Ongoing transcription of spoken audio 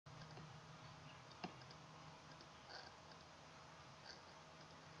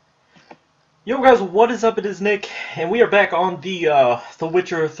Yo guys, what is up? It is Nick, and we are back on The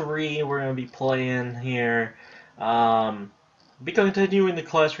Witcher 3. We're gonna be playing here. Be continuing the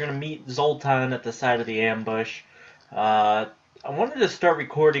quest. We're gonna meet Zoltan at the side of the ambush. I wanted to start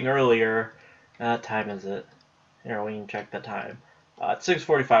recording earlier. Time is it? Here, we can check the time. It's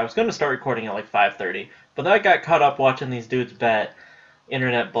 6:45. I was gonna start recording at like 5:30, but then I got caught up watching these dudes bet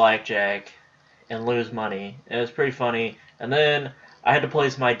internet blackjack and lose money. It was pretty funny. And then I had to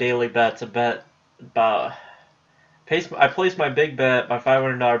place my daily bets. About I placed my big bet, my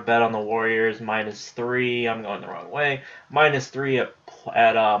 $500 bet on the Warriors -3. I'm going the wrong way. -3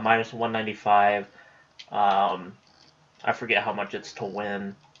 at minus 195. I forget how much it's to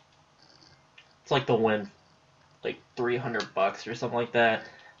win. It's like to win like $300 or something like that.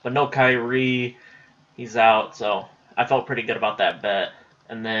 But no Kyrie, he's out, so I felt pretty good about that bet.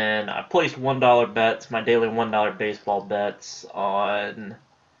 And then I placed $1 bets, my daily $1 baseball bets on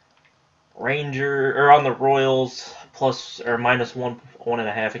on the Royals plus or minus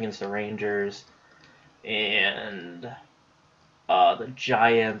 1.5 against the Rangers, and the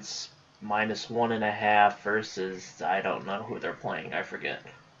Giants -1.5 versus I don't know who they're playing. I forget.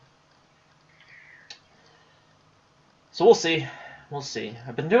 So we'll see. We'll see.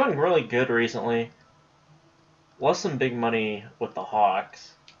 I've been doing really good recently. Lost some big money with the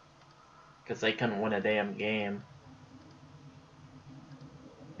Hawks because they couldn't win a damn game.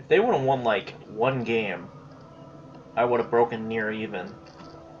 If they would have won like one game, I would have broken near even.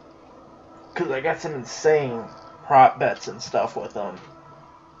 Because I got some insane prop bets and stuff with them.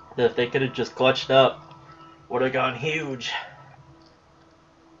 That if they could have just clutched up, would have gone huge.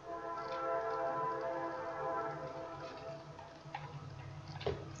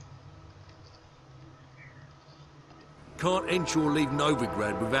 Can't enter or leave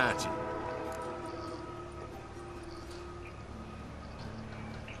Novigrad without it.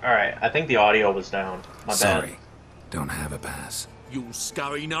 Alright, I think the audio was down. My Sorry, bad. don't have a pass. You'll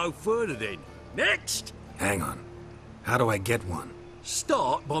scurry no further then. Next! Hang on. How do I get one?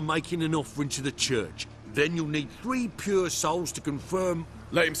 Start by making an offering to the church. Then you'll need 3 pure souls to confirm...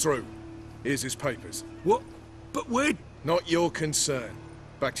 Let him through. Here's his papers. What? But where... Not your concern.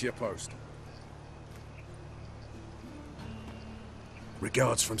 Back to your post.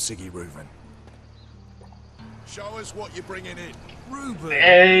 Regards from Siggy Reuven. Show us what you're bringing in. Reuben!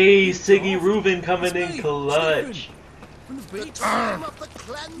 Hey, Siggy Reuben coming in clutch.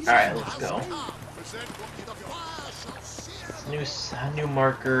 Alright, let's go. New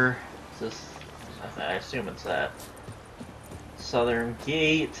marker. Is this? I assume it's that. Southern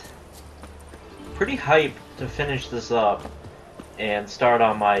Gate. Pretty hyped to finish this up and start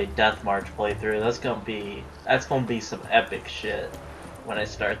on my Death March playthrough. That's gonna be some epic shit when I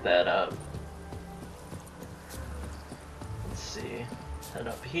start that up. Let's see. Head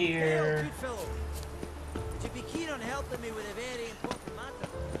up here.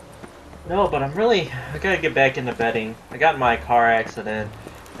 No, but I gotta get back into betting. I got in my car accident.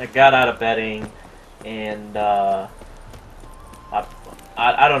 I got out of betting, and I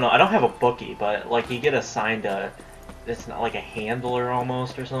don't know. I don't have a bookie, but like you get assigned it's not like a handler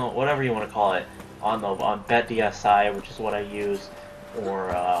almost or something, whatever you want to call it, on BetDSI, which is what I use,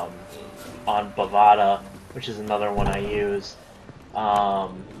 or on Bovada, which is another one I use.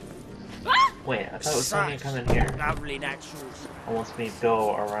 Wait, I thought it was something coming here. I wants me to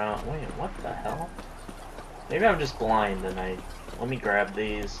go around. Wait, what the hell? Maybe I'm just blind and let me grab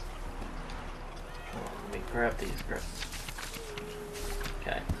these. Let me grab these.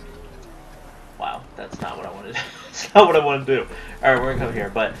 Okay. Wow, that's not what I wanted. That's not what I want to do. All right, we're gonna come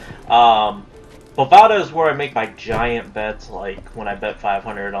here, but Bovada is where I make my giant bets. Like when I bet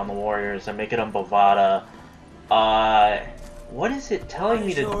 500 on the Warriors, I make it on Bovada. What is it telling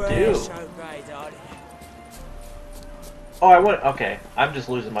me to do? Oh, okay, I'm just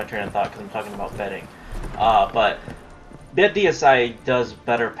losing my train of thought because I'm talking about betting. But BetDSI does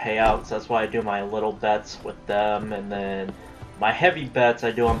better payouts. That's why I do my little bets with them, and then my heavy bets I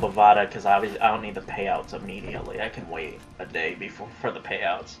do on Bovada because obviously I don't need the payouts immediately. I can wait a day for the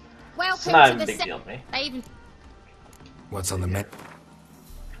payouts. It's not even a big deal to me. What's on the menu?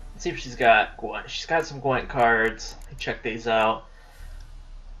 Let's see if she's got some Gwent cards. Check these out.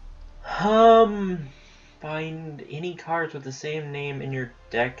 Find any cards with the same name in your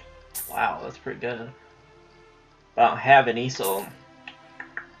deck. Wow, that's pretty good. I don't have any, so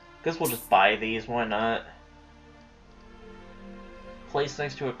guess we'll just buy these. Why not? Place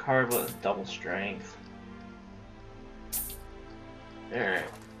next to a card with double strength. Alright.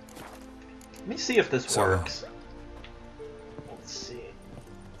 Let me see if this works. Let's see.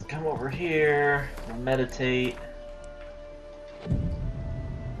 Let's come over here. Meditate.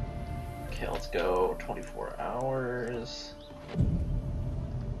 Okay, let's go 24 hours.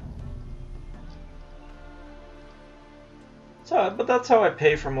 So, but that's how I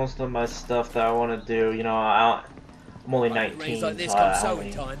pay for most of my stuff that I want to do. You know, I'm only 19, like this so come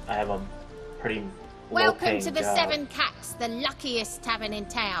sewing time. I have a pretty Welcome low-paying to the job. Seven Cats, the luckiest tavern in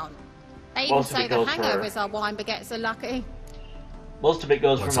town. They even Most of say it the goes hangovers are wine baguettes are lucky. Most of it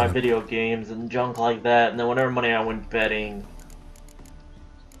goes for What's my on the- video games and junk like that, and then whatever money I win betting,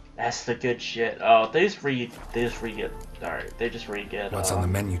 that's the good shit. Oh, they just re-get. Alright, they just re-get. What's on the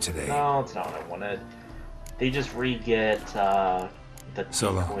menu today? No, it's not what I wanted. They just re-get the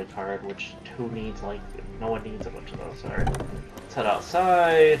Solo. decoy card, which who needs, like, no one needs a bunch of those. Alright, let's head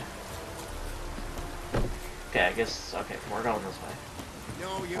outside. Okay, I guess, okay, we're going this way.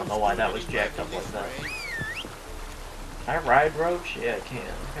 I don't know why that was jacked up like that. Can I ride, Roach? Yeah, I can.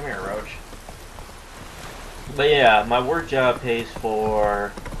 Come here, Roach. But yeah, my work job pays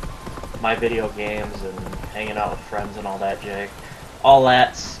for my video games and hanging out with friends and all that jig. All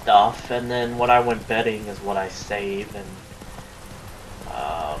that stuff. And then what I went betting is what I save and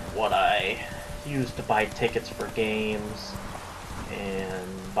what I use to buy tickets for games and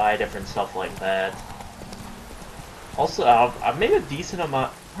buy different stuff like that. Also, I've made a decent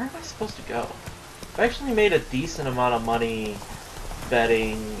amount. Where am I supposed to go? I've actually made a decent amount of money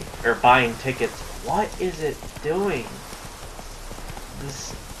betting or buying tickets. What is it doing?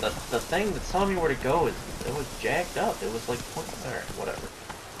 The thing that's telling me where to go it was jacked up. It was like alright, whatever.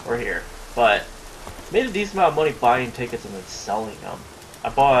 We're here. But made a decent amount of money buying tickets and then selling them. I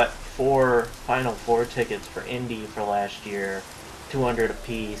bought 4 Final Four tickets for Indy for last year, 200 a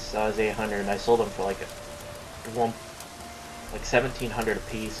piece. I was 800, and I sold them for like 1,700 a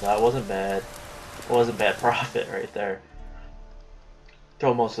piece. So that wasn't bad. It wasn't bad profit right there.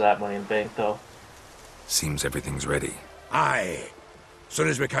 Throw most of that money in the bank though. Seems everything's ready. Aye. Soon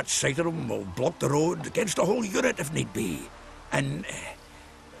as we catch sight of them, we'll block the road against the whole unit if need be. And,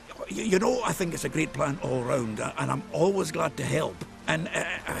 you know, I think it's a great plan all round, and I'm always glad to help. And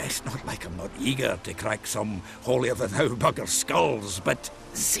it's not like I'm not eager to crack some holier-than-thou bugger skulls, but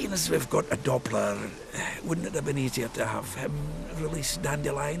seeing as we've got a Doppler, wouldn't it have been easier to have him release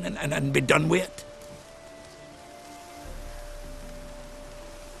Dandelion and be done with it?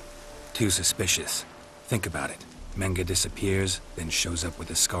 Too suspicious. Think about it. Menga disappears, then shows up with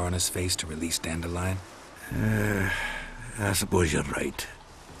a scar on his face to release Dandelion. I suppose you're right.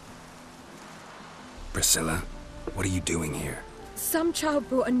 Priscilla, what are you doing here? Some child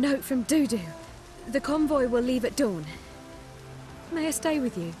brought a note from Dudu. The convoy will leave at dawn. May I stay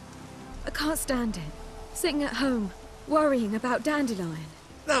with you? I can't stand it. Sitting at home, worrying about Dandelion.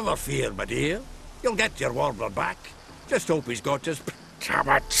 Never fear, my dear. You'll get your warbler back. Just hope he's got his... Damn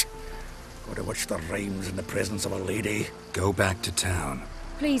it! Gotta watch the rhymes in the presence of a lady. Go back to town.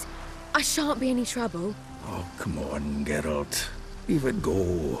 Please, I shan't be any trouble. Oh, come on, Geralt. Leave it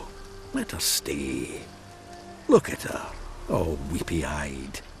go. Let her stay. Look at her, all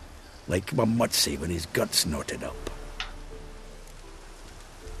weepy-eyed. Like my Mutsy when his gut's knotted up.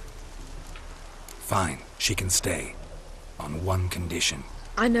 Fine, she can stay. On one condition.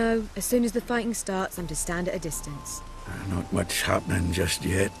 I know, as soon as the fighting starts, I'm to stand at a distance. Not much happening just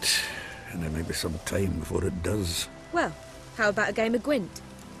yet. And there may be some time before it does. Well, how about a game of Gwent?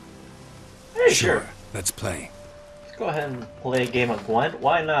 Hey, Sure, let's play. Let's go ahead and play a game of Gwent.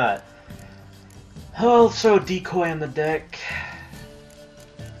 Why not? I'll throw decoy on the deck.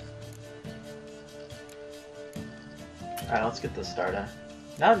 Alright, let's get this started.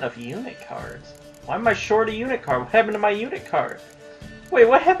 Not enough unit cards. Why am I short a unit card? What happened to my unit card? Wait,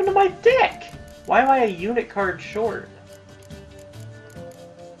 what happened to my deck? Why am I a unit card short?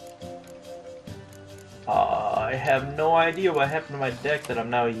 I have no idea what happened to my deck that I'm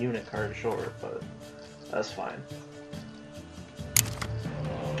now a unit card short, but that's fine.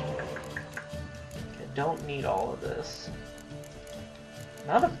 Okay, don't need all of this.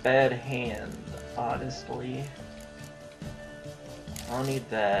 Not a bad hand, honestly. I don't need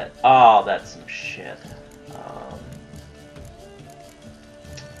that. Oh, that's some shit.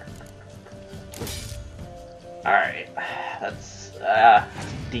 Alright, that's a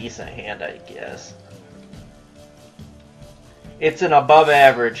decent hand, I guess. It's an above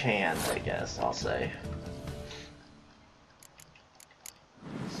average hand, I guess, I'll say.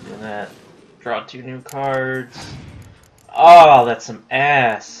 Let's do that. Draw 2 new cards. Oh, that's some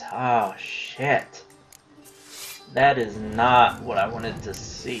ass. Oh, shit. That is not what I wanted to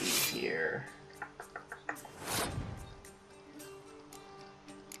see here.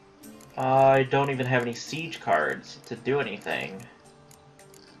 I don't even have any siege cards to do anything.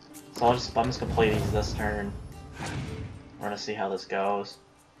 So I'm just gonna play these this turn. We're gonna see how this goes.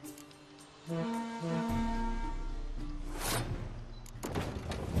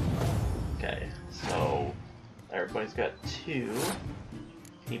 Okay, so everybody's got 2.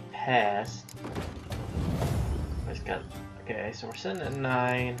 He passed. Everybody's got. Okay, so we're sitting at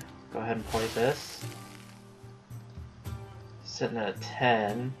 9. Go ahead and play this. Sitting at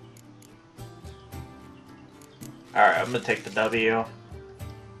 10. Alright, I'm gonna take the W.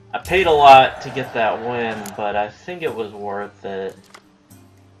 I paid a lot to get that win, but I think it was worth it.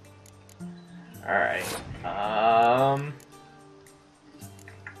 Alright, I'm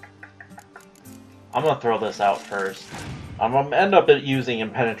gonna throw this out first. I'm gonna end up using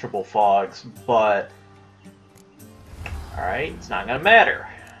impenetrable fogs, but alright, it's not gonna matter.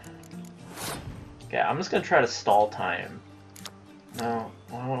 Okay, I'm just gonna try to stall time. No,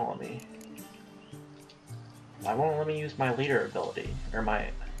 why won't it let me? Why won't it let me use my leader ability? Or my...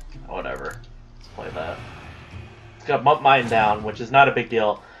 whatever. Let's play that. It's gonna bump mine down, which is not a big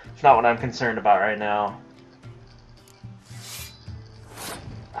deal. It's not what I'm concerned about right now.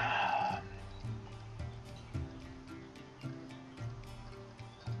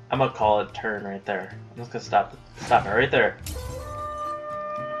 I'm gonna call it a turn right there. I'm just gonna stop it right there.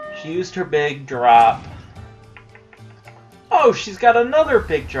 She used her big drop. Oh, she's got another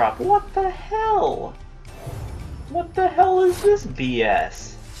big drop. What the hell? What the hell is this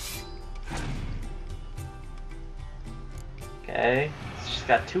BS? Okay, she's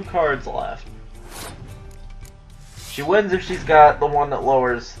got 2 cards left. She wins if she's got the one that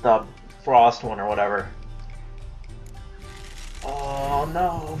lowers the frost one or whatever. Oh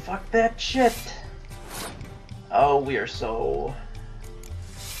no, fuck that shit. Oh, we are so...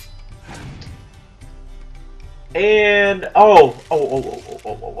 And... Oh,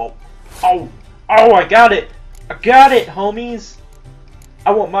 I got it! I got it, homies!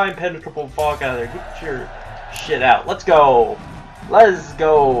 I want my impenetrable fog out of there. Get your shit out. Let's go! Let's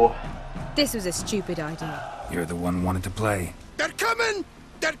go! This was a stupid idea. You're the one who wanted to play. They're coming!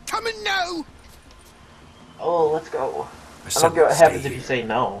 They're coming now! Oh, let's go. I I said don't get what stay happens if you here. say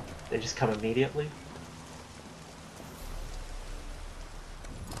no. They just come immediately.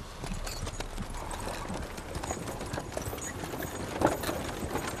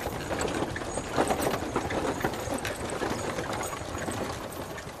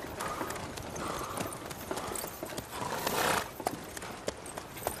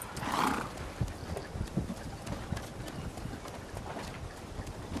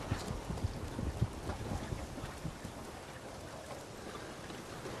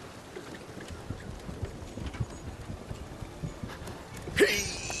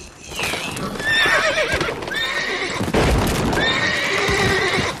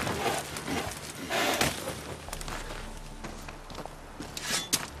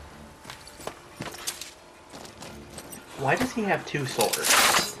 Why does he have 2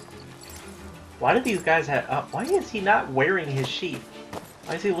 swords? Why do these guys have... why is he not wearing his sheath?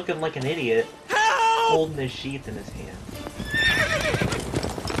 Why is he looking like an idiot holding his sheath in his hand?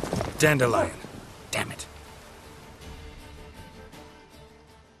 Dandelion. Damn it.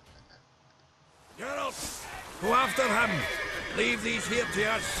 Geralt, go after him. Leave these here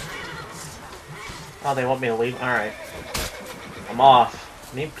to us. Oh, they want me to leave? Alright. I'm off.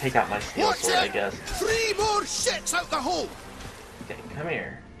 I need to take out my steel Watch sword, I it! guess. 3 more shits out the hole! Okay, come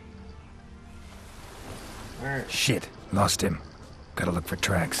here. Where? Shit. Lost him. Gotta look for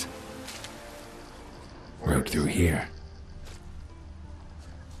tracks. Road through here.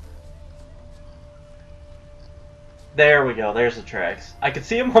 There we go, there's the tracks. I could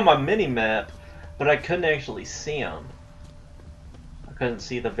see them on my mini-map, but I couldn't actually see them. I couldn't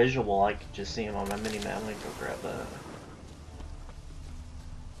see the visual, I could just see them on my mini-map. Let me go grab that.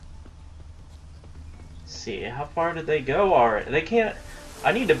 See, how far did they go already? They can't...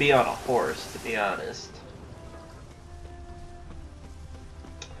 I need to be on a horse, to be honest.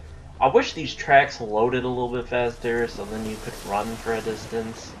 I wish these tracks loaded a little bit faster, so then you could run for a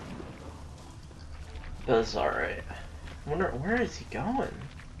distance. But it's alright. I wonder, where is he going?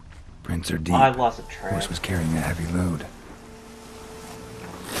 Prints are deep. Oh, I lost a track. Horse was carrying a heavy load.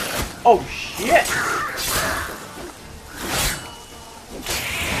 Oh, shit!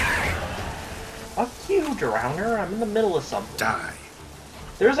 Fuck you, Drowner. I'm in the middle of something. Die.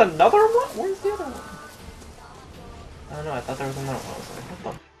 There's another one? Where's the other one? I don't know, I thought there was another one. I was like,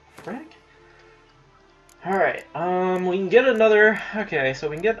 what the frick? Alright, we can get another... Okay, so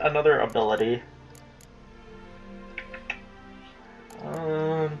we can get another ability.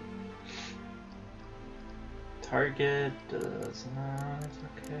 Target does not...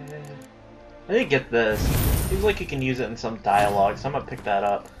 Okay... I need to get this. Seems like you can use it in some dialogue, so I'm gonna pick that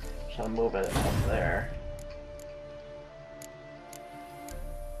up. So I'll move it up there.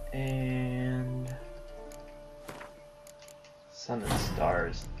 And sun and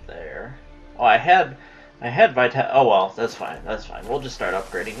stars there. Oh, I had vital. Oh well, that's fine. That's fine. We'll just start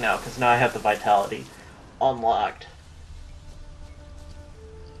upgrading now because now I have the vitality unlocked.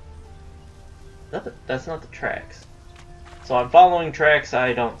 That's not the tracks. So I'm following tracks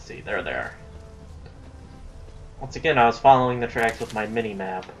I don't see. They're there. Once again, I was following the tracks with my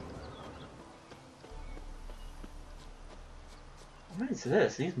mini-map. What is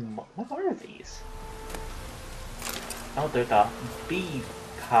this? What are these? Oh, they're the bee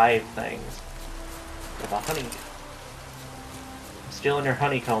hive things. They're the honey. I'm stealing your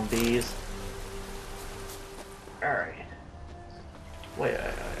honeycomb, bees. Alright. Wait.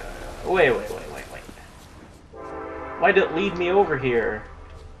 Why did it lead me over here?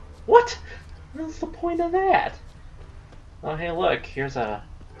 What? What's the point of that? Oh, hey, look, here's a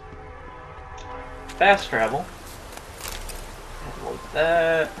fast travel. Loot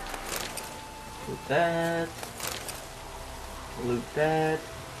that. Loot that. Loot that.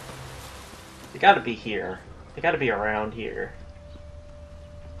 They gotta be here. They gotta be around here.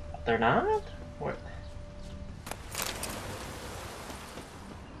 They're not? What?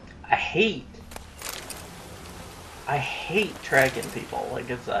 I hate tracking people. Like,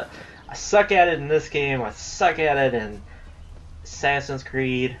 I suck at it in this game. I suck at it in Assassin's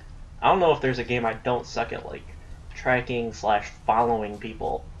Creed. I don't know if there's a game I don't suck at, like, tracking / following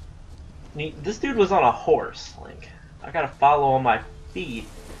people. This dude was on a horse. Like, I gotta follow on my feet.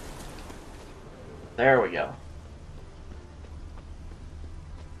 There we go.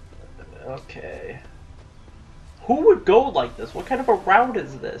 Okay. Who would go like this? What kind of a route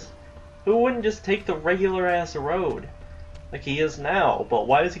is this? Who wouldn't just take the regular ass road like he is now? But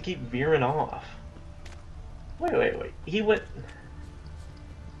why does he keep veering off? Wait. He went...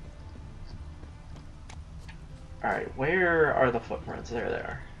 Alright, where are the footprints? There they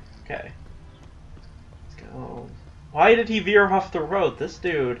are. Okay. Let's go. Why did he veer off the road? This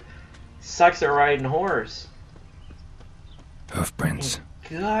dude sucks at riding horse. Hoofprints.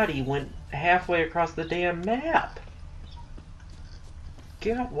 God, he went halfway across the damn map.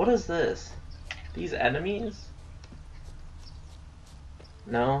 God, what is this? These enemies?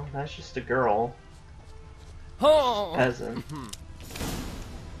 No, that's just a girl. Peasant.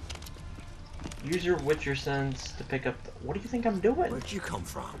 Use your Witcher sense to pick up the... What do you think I'm doing? Where'd you come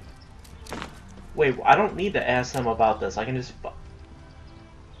from? Wait, I don't need to ask him about this. I can just...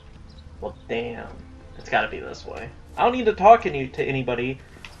 Well, damn. It's gotta be this way. I don't need to talk to anybody.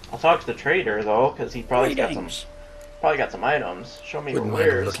 I'll talk to the trader, though, because he probably got some items. Show me your Wouldn't mind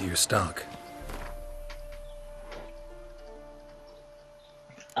a wares. look at your stock.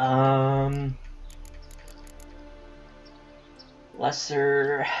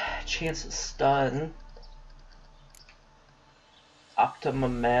 Lesser chance of stun.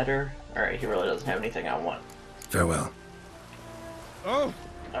 Optimum matter. Alright, he really doesn't have anything I want. Farewell. Oh!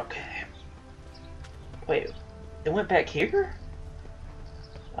 Okay. Wait, it went back here?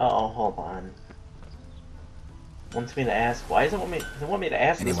 Oh, hold on. Wants me to ask. Why does it want me to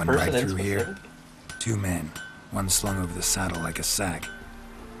ask Anyone this person ride in through specific? here? 2 men, one slung over the saddle like a sack.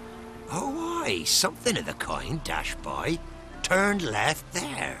 Oh, aye, something of the kind dashed by. Turned left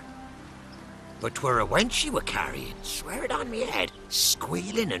there. But 'twere a wench you were carrying, swear it on me head,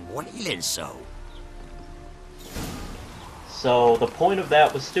 squealing and wailing so. So the point of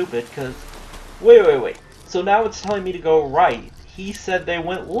that was stupid, because... Wait. So now it's telling me to go right. He said they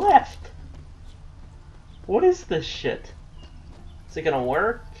went left. What is this shit? Is it gonna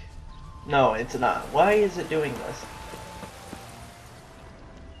work? No, it's not. Why is it doing this?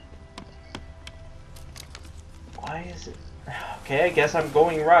 Why is it... Okay, I guess I'm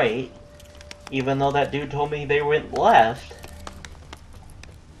going right. Even though that dude told me they went left.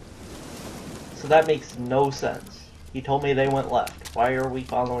 So that makes no sense. He told me they went left. Why are we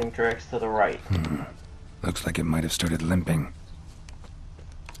following tracks to the right? Looks like it might have started limping.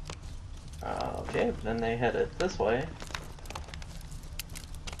 Okay, then they headed this way.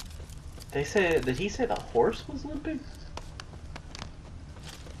 Did he say the horse was limping?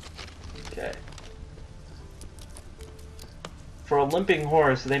 Okay. For a limping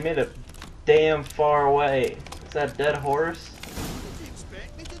horse, they made it damn far away. Is that a dead horse? What do you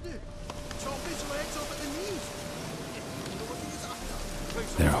expect me to do? Chop his legs off at the knees? What are you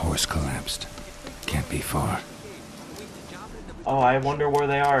after? Their horse collapsed. Can't be far. Oh, I wonder where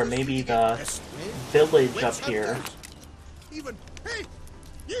they are. Maybe the village up here. Even... Hey!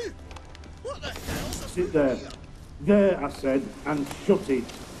 You! What the hell's this? Sit there. There, I said, and shut it.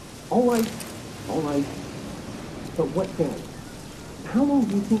 All right. But what then? How long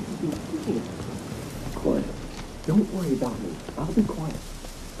do you think you've been keeping it? Quiet. Don't worry about me. I'll be quiet.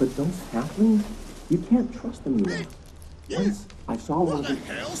 But those halflings, you can't trust them anymore. Once I saw one What of the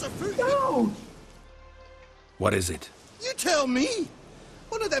them. hell's a food? No! What is it? You tell me!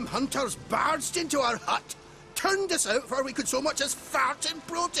 One of them hunters barged into our hut, turned us out before we could so much as fart in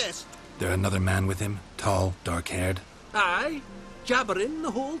protest. There another man with him? Tall, dark-haired? Aye, jabbering the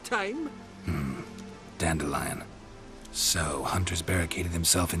whole time. Dandelion. So, Hunter's barricaded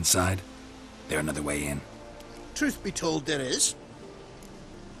himself inside? There another way in? Truth be told, there is.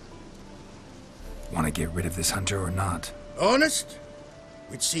 Want to get rid of this Hunter or not? Honest?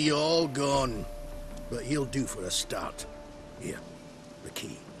 We'd see you all gone. But he'll do for a start. Here, the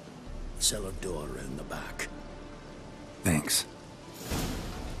key. Cellar door round the back. Thanks.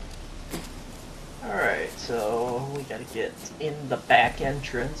 Alright, so we gotta get in the back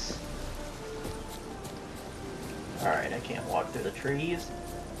entrance. Alright, I can't walk through the trees.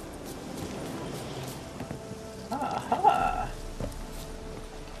 Aha!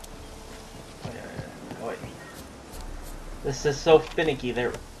 Wait. This is so finicky.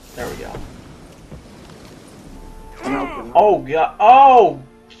 There we go. Oh god! Oh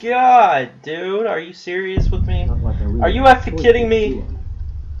god, dude! Are you serious with me? Are you effing kidding me?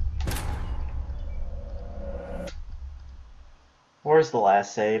 Where's the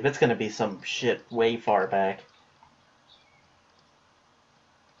last save? It's gonna be some shit way far back.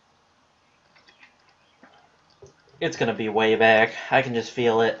 It's gonna be way back. I can just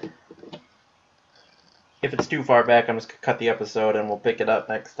feel it. If it's too far back, I'm just gonna cut the episode and we'll pick it up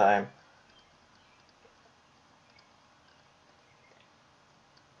next time.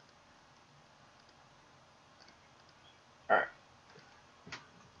 Alright.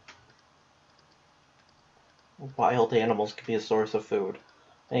 Wild animals can be a source of food.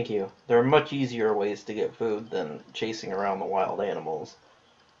 Thank you. There are much easier ways to get food than chasing around the wild animals.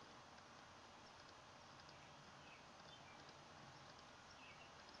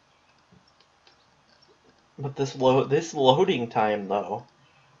 But this loading time, though,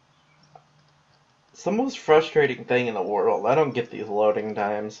 it's the most frustrating thing in the world. I don't get these loading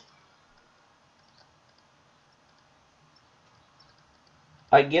times.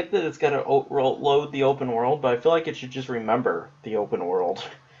 I get that it's got to load the open world, but I feel like it should just remember the open world.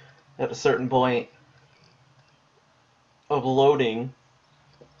 At a certain point of loading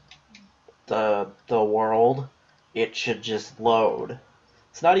the world, it should just load.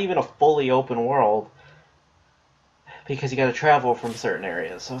 It's not even a fully open world, because you gotta travel from certain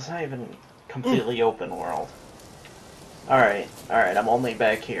areas, so it's not even completely open world. Alright, I'm only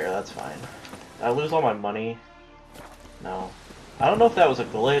back here, that's fine. Did I lose all my money? No. I don't know if that was a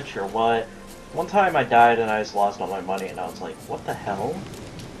glitch or what. One time I died and I just lost all my money and I was like, what the hell?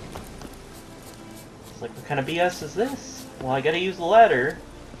 It's like, what kind of BS is this? Well, I gotta use the ladder,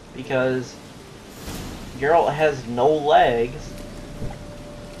 because Geralt has no legs.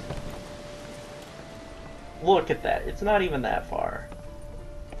 Look at that. It's not even that far.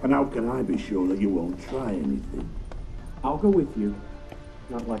 And how can I be sure that you won't try anything? I'll go with you.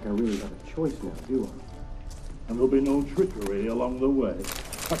 Not like I really have a choice now, do I? And there'll be no trickery along the way.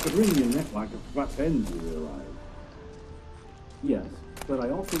 I could wring your neck like a fat hen, you realize. Yes, but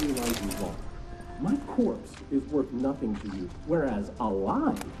I also realize you're wrong. My corpse is worth nothing to you, whereas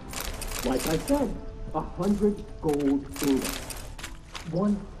alive, like I said, 100 gold ingots.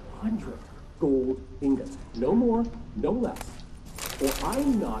 100 gold ingots. No more, no less. Or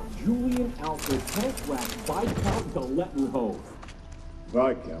I'm not Julian Alfred Telfrack Viscount de Lettenhove.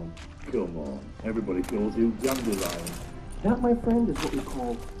 Viscount? Come on. Everybody calls you Dandelion. That, my friend, is what we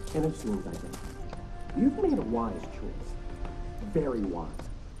call an assumed identity. You've made a wise choice. Very wise.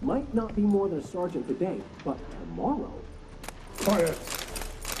 Might not be more than a sergeant today, but tomorrow... Quiet!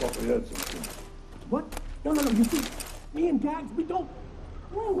 Thought we heard something. What? No, you see, me and Gags, we don't...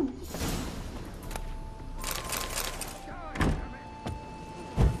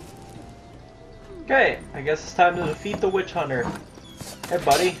 Okay, I guess it's time to defeat the witch hunter. Hey,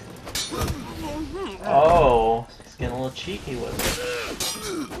 buddy. Oh, he's getting a little cheeky with it.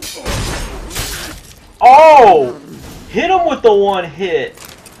 Oh! Hit him with the one hit.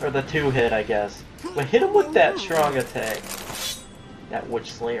 Or the two hit, I guess. But hit him with that strong attack. That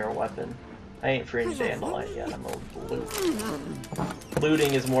witch slayer weapon. I ain't free any Dandelion yet. I'm a loot.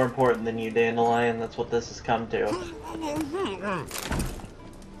 Looting is more important than you, Dandelion. That's what this has come to.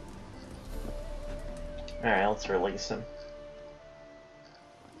 Alright, let's release him.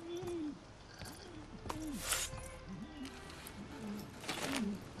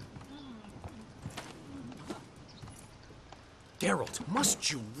 Geralt,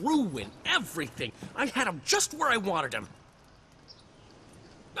 must you ruin everything? I had him just where I wanted him.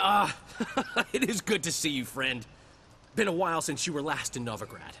 It is good to see you, friend. Been a while since you were last in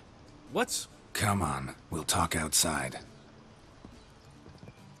Novigrad. What's... Come on, we'll talk outside.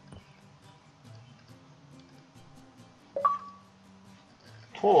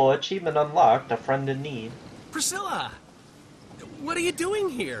 Cool, achievement unlocked, a friend in need. Priscilla! What are you doing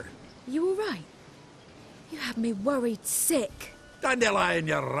here? You all right? You have me worried sick. Dandelion,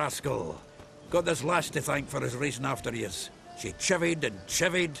 you rascal. Got this lass to thank for his racing after yous. She chivied and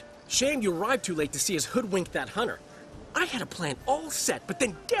chivied. Shame you arrived too late to see us hoodwink that hunter. I had a plan all set, but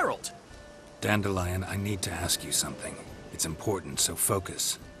then Geralt... Dandelion, I need to ask you something. It's important, so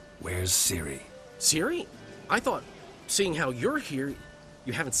focus. Where's Ciri? Ciri? I thought, seeing how you're here,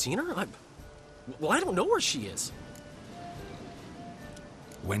 you haven't seen her? Well, I don't know where she is.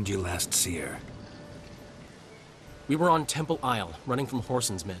 When did you last see her? We were on Temple Isle, running from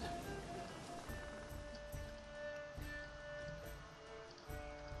Horson's men.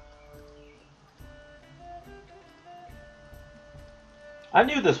 I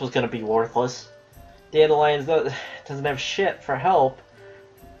knew this was going to be worthless. Dandelion doesn't have shit for help.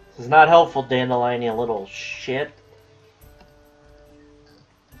 This is not helpful, Dandelion, you little shit.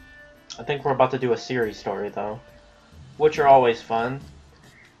 I think we're about to do a Ciri story, though. Which are always fun.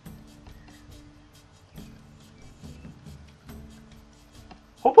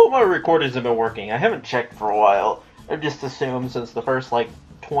 Hope all my recordings have been working. I haven't checked for a while. I just assumed since the first, like,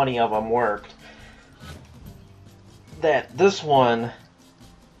 20 of them worked, that this one...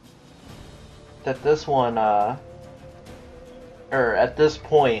 or at this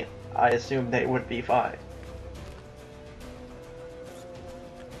point, I assumed they would be fine.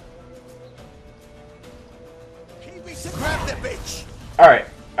 Grab the bitch! Alright.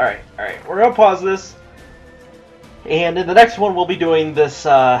 We're gonna pause this. And in the next one, we'll be doing this,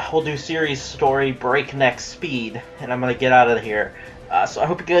 we'll do Ciri's story breakneck speed. And I'm gonna get out of here. So I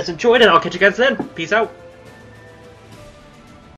hope you guys enjoyed it. I'll catch you guys then. Peace out.